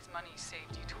daddy and his money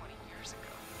saved you 20 years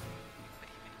ago. But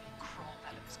even if he crawled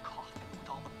out of his coffin with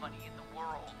all the money in the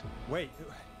world. Wait.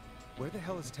 Where the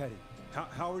hell is Teddy?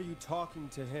 How are you talking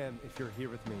to him if you're here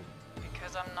with me?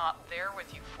 Because I'm not there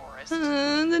with you, Forrest.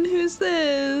 Then who's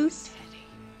this? Teddy.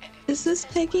 And if Is he this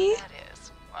says Peggy? where that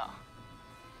is, well,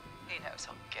 he knows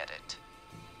he'll get it.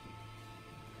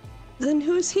 Then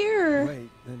who's here? Wait,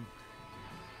 then...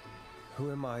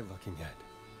 Who am I looking at?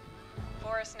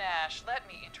 Forrest Nash, let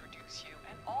me introduce you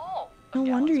and all of No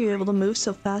wonder Gallows you're able to Creek move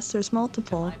so fast. There's to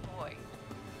multiple. my boy,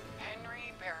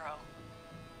 Henry Barrow.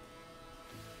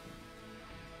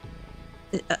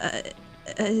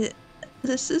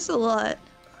 This is a lot.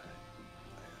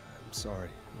 I'm sorry.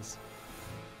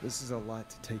 This is a lot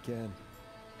to take in.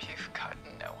 You've got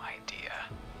no idea.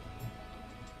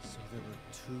 So there were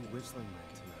 2 whistling men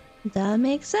tonight. That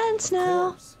makes sense Of now.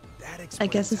 course. That I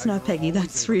explains guess it's how not you were Peggy. always That's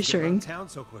able to get reassuring. around town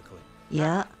so quickly.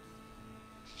 Yeah.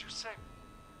 Did you say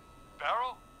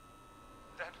Barrow?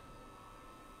 Then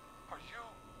are you?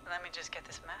 Let me just get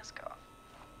this mask off.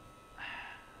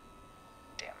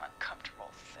 Damn uncomfortable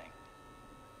thing.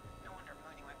 No wonder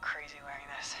Mooney went crazy wearing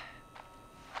this.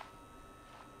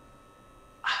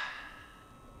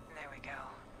 There we go.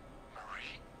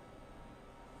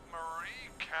 Marie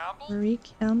Campbell? Marie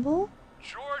Campbell?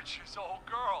 George's old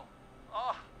girl.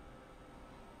 Oh.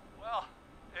 Well,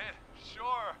 it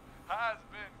sure has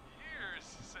been years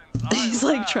since I He's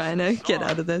like last trying to saw get her.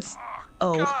 out of this.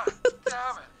 Oh. Oh. God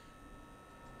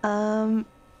damn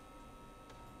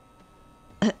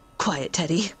it. Quiet,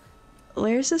 Teddy.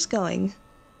 Where's this going?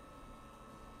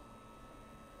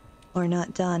 Or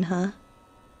not done, huh?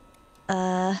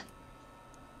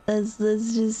 Let's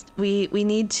just we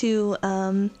need to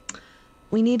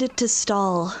we needed to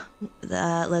stall.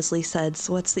 Leslie said.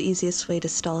 So what's the easiest way to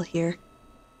stall here?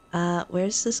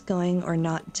 Where's this going or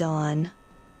not done?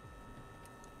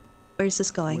 Where's this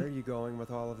going? Where are you going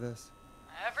with all of this?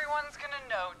 Everyone's gonna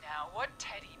know now what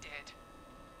Teddy did.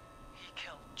 He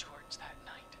killed George that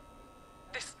night.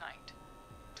 This night.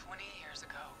 20 years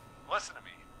ago. Listen to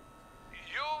me.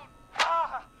 You.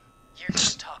 You're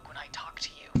gonna talk when I talk to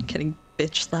you. getting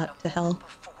bitch slapped to hell.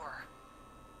 Before.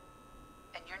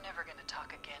 And you're never gonna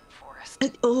talk again, Forrest.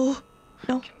 Oh,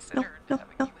 no, no, Considered no,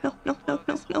 having no, you no, help no, me blow no,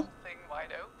 no, this no. whole thing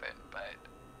wide open, but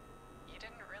you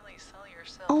didn't really sell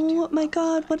yourself Oh too my well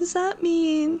god, what tonight. does that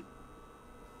mean?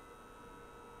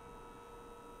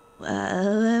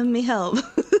 Let me help.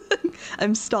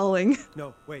 I'm stalling.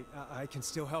 No, wait, I can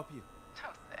still help you. No,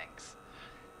 thanks.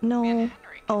 No. Me and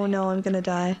Henry can Oh no, handle I'm it. gonna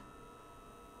die.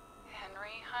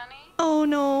 Henry, honey? Oh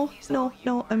no, He's no, all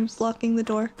no, I'm yours. blocking the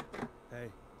door. Hey,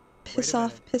 Piss wait a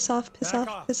off, minute. piss off, piss Back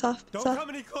off, piss off, piss Don't off. come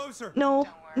any closer. No, Don't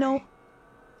worry. no,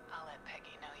 I'll let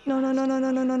Peggy know you no, no, no,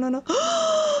 no, no, no, no, no, no. before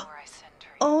I send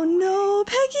her Oh your way. no,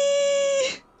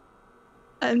 Peggy!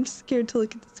 I'm scared to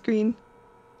look at the screen.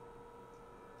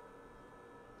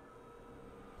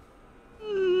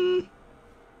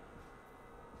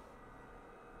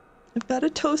 I've got a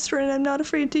toaster and I'm not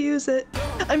afraid to use it.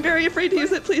 I'm very afraid to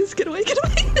use it. Please get away, get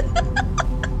away.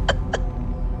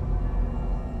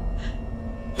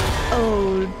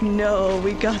 Oh no,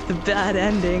 we got the bad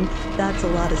ending. That's a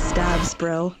lot of stabs,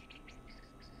 bro.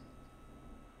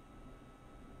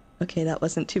 Okay, that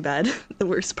wasn't too bad. The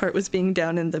worst part was being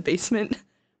down in the basement.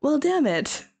 Well, damn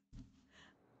it.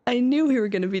 I knew we were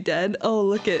gonna be dead. Oh,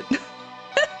 look it.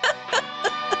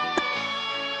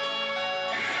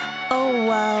 Oh,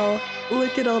 wow.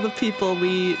 Look at all the people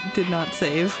we did not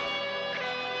save.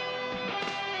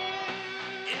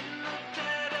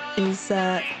 Is,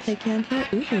 Peggy on here?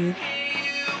 Ooh.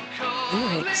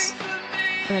 Lyrics.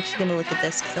 I'm actually gonna look at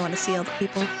this because I want to see all the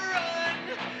people.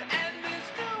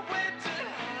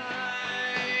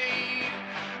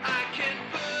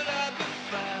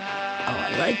 Oh,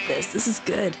 I like this. This is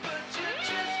good.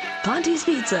 Ponti's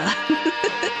Pizza.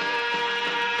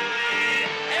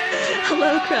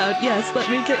 Hello, crowd. Yes, let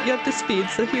me get you up to speed.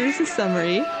 So here's the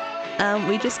summary.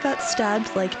 We just got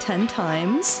stabbed like 10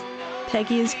 times.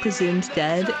 Peggy is presumed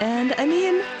dead, and I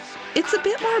mean, it's a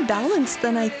bit more balanced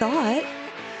than I thought.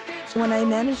 When I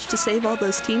managed to save all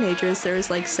those teenagers, there was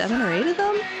like 7 or 8 of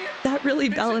them. That really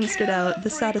balanced it out. The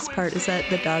saddest part is that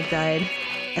the dog died,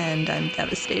 and I'm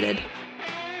devastated.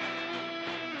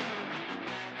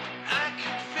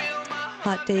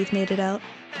 Hot Dave made it out.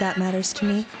 That matters to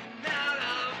me.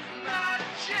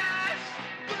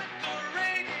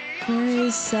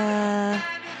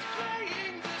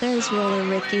 There's Roller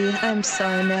Ricky. I'm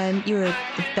sorry, man. You were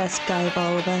the best guy of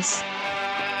all of us.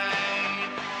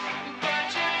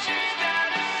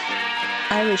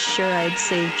 I was sure I'd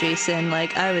save Jason.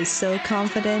 Like, I was so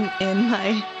confident in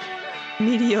my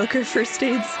mediocre first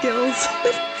aid skills.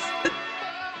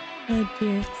 Oh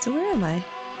dear. So where am I?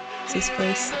 What's this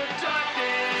place?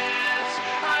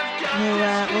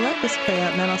 We'll let this play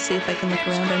out and then I'll see if I can look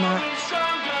around or not.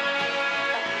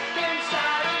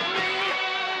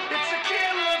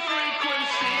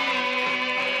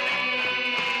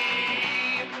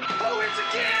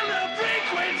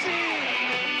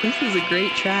 This is a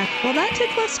great track. Well, that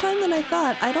took less time than I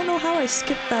thought. I don't know how I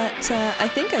skipped that. I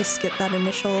think I skipped that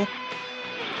initial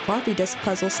floppy disk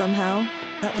puzzle somehow.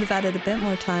 That would have added a bit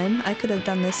more time. I could have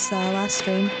done this last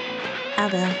stream. Ah,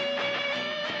 well.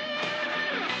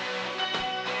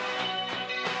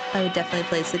 I would definitely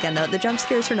play this again though. The jump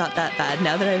scares are not that bad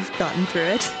now that I've gotten through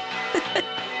it.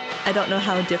 I don't know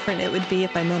how different it would be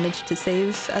if I managed to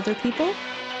save other people.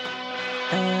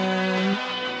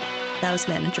 That was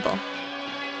manageable.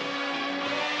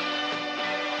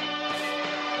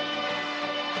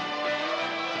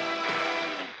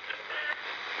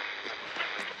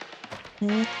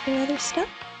 Look for other stuff.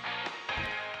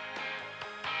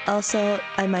 Also,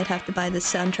 I might have to buy this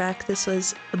soundtrack. This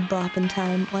was a bop in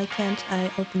time. Why can't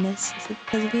I open this? Is it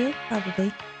because of you?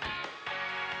 Probably.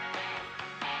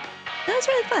 That was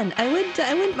really fun. I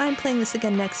wouldn't mind playing this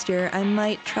again next year. I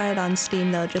might try it on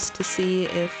Steam though, just to see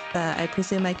if I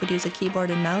presume I could use a keyboard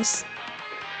and mouse.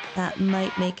 That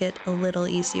might make it a little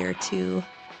easier to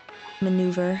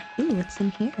maneuver. Ooh, what's in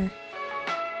here?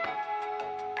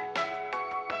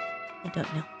 I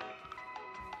don't know.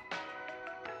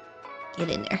 Get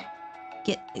in there.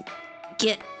 Get.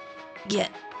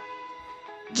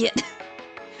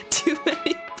 Too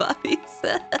many bodies.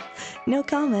 No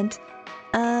comment.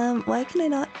 Why can I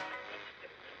not?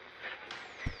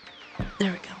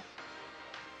 There we go.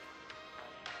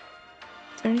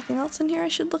 Is there anything else in here I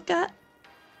should look at?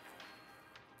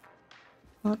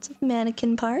 Lots of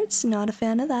mannequin parts. Not a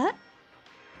fan of that.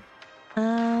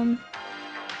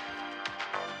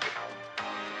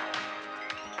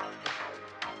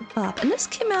 Pop. And this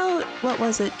came out, what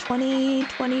was it,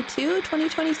 2022,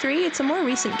 2023? It's a more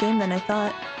recent game than I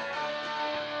thought.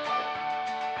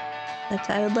 But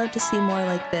I would love to see more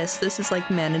like this. This is like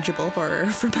manageable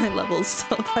horror for my levels,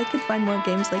 so if I could find more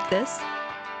games like this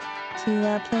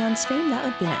to play on stream, that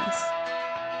would be nice.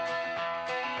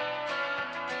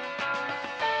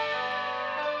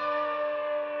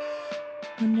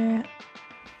 Wonder...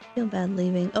 Feel bad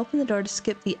leaving. Open the door to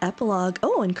skip the epilogue.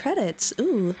 Oh, and credits.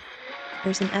 Ooh.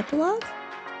 There's an epilogue?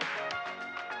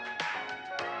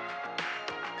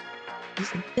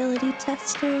 Usability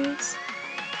testers.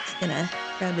 Just gonna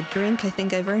grab a drink. I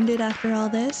think I've earned it after all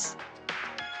this.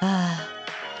 Ah.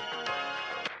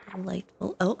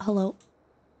 Delightful. Oh, hello.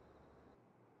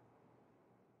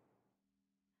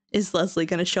 Is Leslie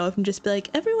gonna show up and just be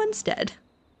like, everyone's dead?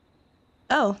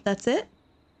 Oh, that's it?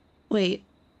 Wait.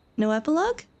 No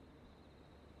epilogue?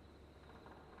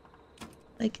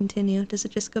 I continue. Does it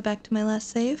just go back to my last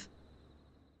save?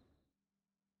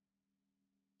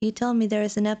 You told me there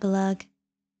was an epilogue.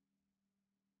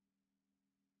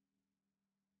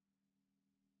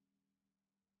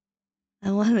 I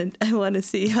wanna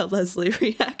see how Leslie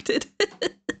reacted.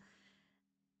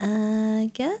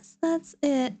 I guess that's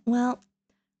it. Well,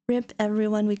 rip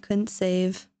everyone we couldn't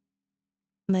save.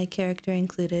 My character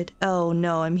included. Oh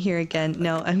no, I'm here again.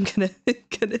 No, I'm gonna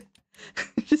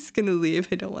I'm just gonna leave.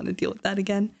 I don't want to deal with that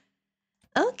again.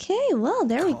 Okay, well,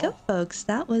 there we go, folks.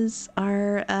 That was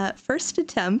our first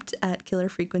attempt at Killer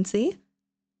Frequency.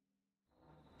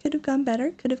 Could have gone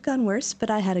better, could have gone worse, but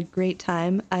I had a great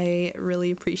time. I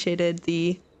really appreciated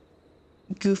the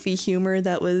goofy humor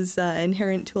that was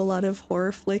inherent to a lot of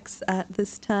horror flicks at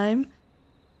this time.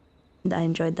 And I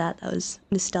enjoyed that. That was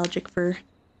nostalgic for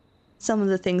some of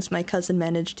the things my cousin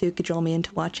managed to cajole me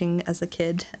into watching as a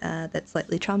kid that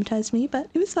slightly traumatized me, but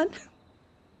it was fun.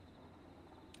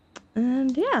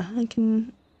 And yeah,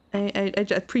 I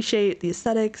appreciate the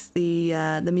aesthetics,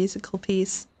 the musical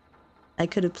piece. I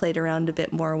could have played around a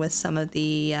bit more with some of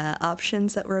the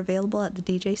options that were available at the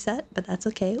DJ set, but that's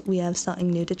okay. We have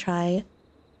something new to try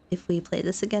if we play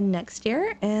this again next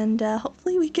year, and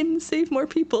hopefully we can save more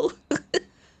people.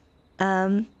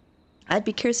 I'd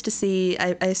be curious to see,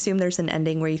 I assume there's an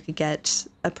ending where you could get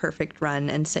a perfect run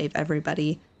and save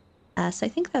everybody. So I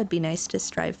think that would be nice to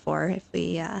strive for if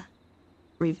we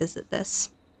revisit this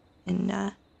in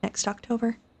next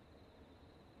October.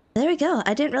 There we go.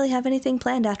 I didn't really have anything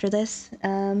planned after this,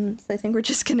 so I think we're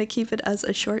just gonna keep it as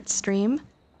a short stream.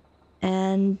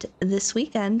 And this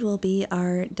weekend will be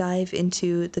our dive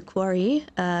into the quarry.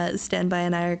 Standby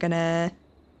and I are gonna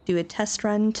do a test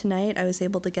run tonight. I was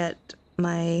able to get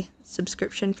my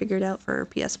subscription figured out for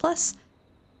PS Plus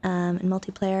and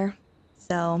multiplayer,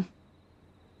 so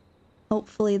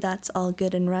hopefully that's all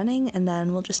good and running, and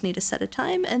then we'll just need to set a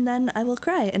time, and then I will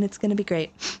cry, and it's gonna be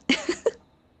great.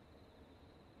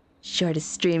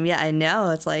 Shortest stream, yeah, I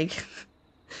know, it's like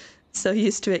so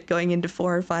used to it going into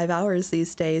 4 or 5 hours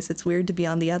these days. It's weird to be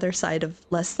on the other side of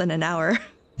less than an hour.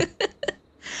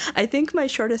 I think my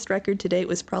shortest record to date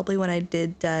was probably when I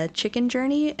did Chicken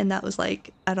Journey, and that was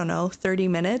like, I don't know, 30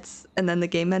 minutes, and then the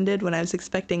game ended when I was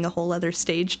expecting a whole other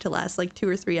stage to last like 2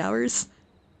 or 3 hours.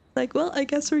 Like, well, I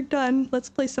guess we're done. Let's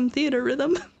play some theater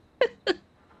rhythm.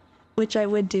 Which I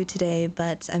would do today,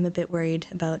 but I'm a bit worried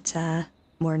about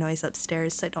more noise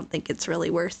upstairs, so I don't think it's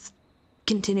really worth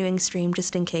continuing stream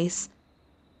just in case.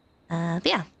 But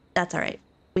yeah, that's alright.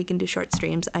 We can do short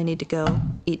streams. I need to go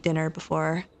eat dinner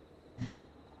before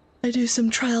I do some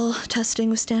trial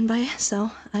testing with Standby, so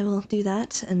I will do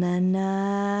that. And then,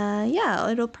 yeah,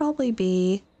 it'll probably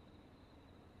be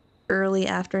early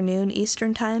afternoon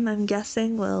Eastern time, I'm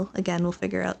guessing. Well, again, we'll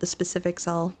figure out the specifics.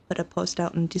 I'll put a post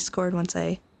out in Discord once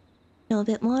I know a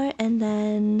bit more, and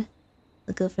then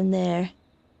we'll go from there.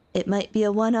 It might be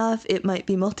a one-off, it might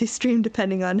be multi-stream,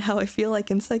 depending on how I feel I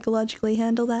can psychologically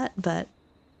handle that, but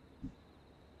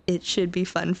it should be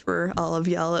fun for all of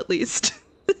y'all, at least.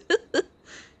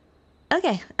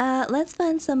 Okay, let's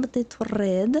find somebody to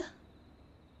read.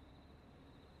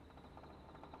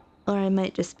 Or I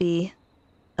might just be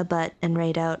a butt and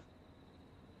raid out.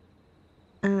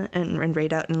 And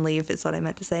raid out and leave is what I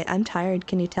meant to say. I'm tired,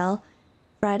 can you tell?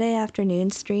 Friday afternoon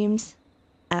streams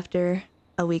after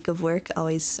a week of work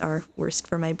always are worst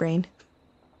for my brain.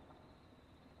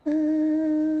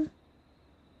 Yeah,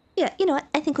 you know what?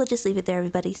 I think we'll just leave it there,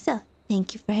 everybody. So,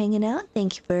 thank you for hanging out.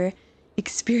 Thank you for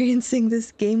experiencing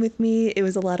this game with me. It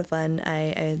was a lot of fun.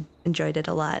 I enjoyed it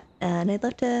a lot, and I'd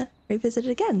love to revisit it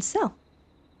again. So,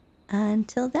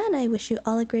 until then, I wish you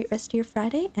all a great rest of your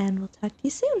Friday, and we'll talk to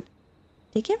you soon.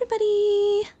 Take care,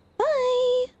 everybody. Bye.